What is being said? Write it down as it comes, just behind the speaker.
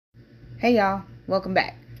Hey y'all, welcome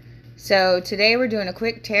back. So today we're doing a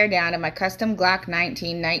quick tear down of my custom Glock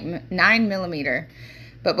 19 9mm.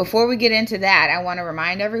 But before we get into that, I want to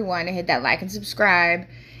remind everyone to hit that like and subscribe,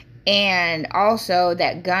 and also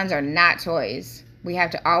that guns are not toys. We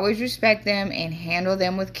have to always respect them and handle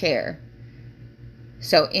them with care.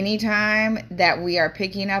 So anytime that we are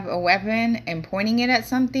picking up a weapon and pointing it at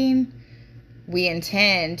something, we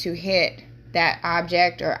intend to hit that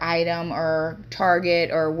object or item or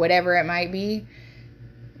target or whatever it might be.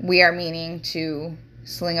 We are meaning to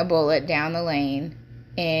sling a bullet down the lane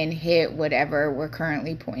and hit whatever we're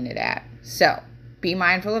currently pointed at. So be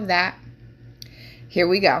mindful of that. Here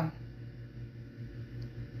we go.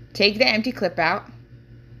 Take the empty clip out.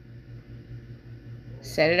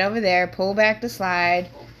 Set it over there. Pull back the slide.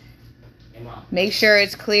 Make sure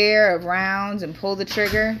it's clear of rounds and pull the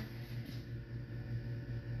trigger.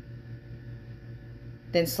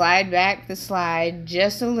 Then slide back the slide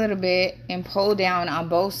just a little bit and pull down on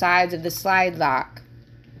both sides of the slide lock.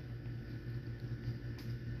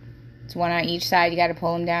 It's one on each side. You got to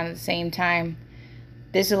pull them down at the same time.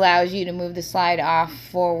 This allows you to move the slide off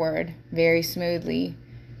forward very smoothly.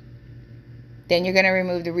 Then you're going to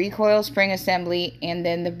remove the recoil spring assembly and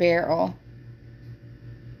then the barrel.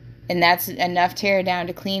 And that's enough tear down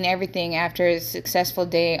to clean everything after a successful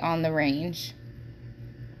day on the range.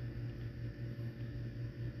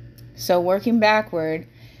 So working backward,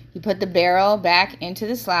 you put the barrel back into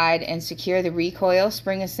the slide and secure the recoil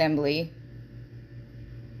spring assembly.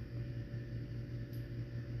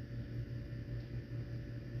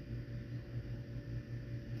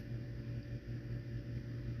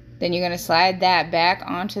 Then you're going to slide that back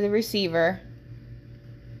onto the receiver.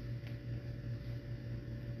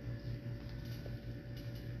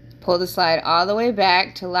 Pull the slide all the way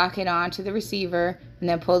back to lock it onto the receiver, and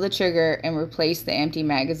then pull the trigger and replace the empty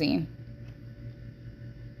magazine.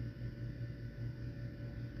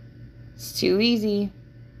 It's too easy.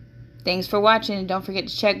 Thanks for watching, and don't forget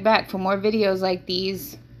to check back for more videos like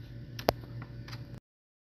these.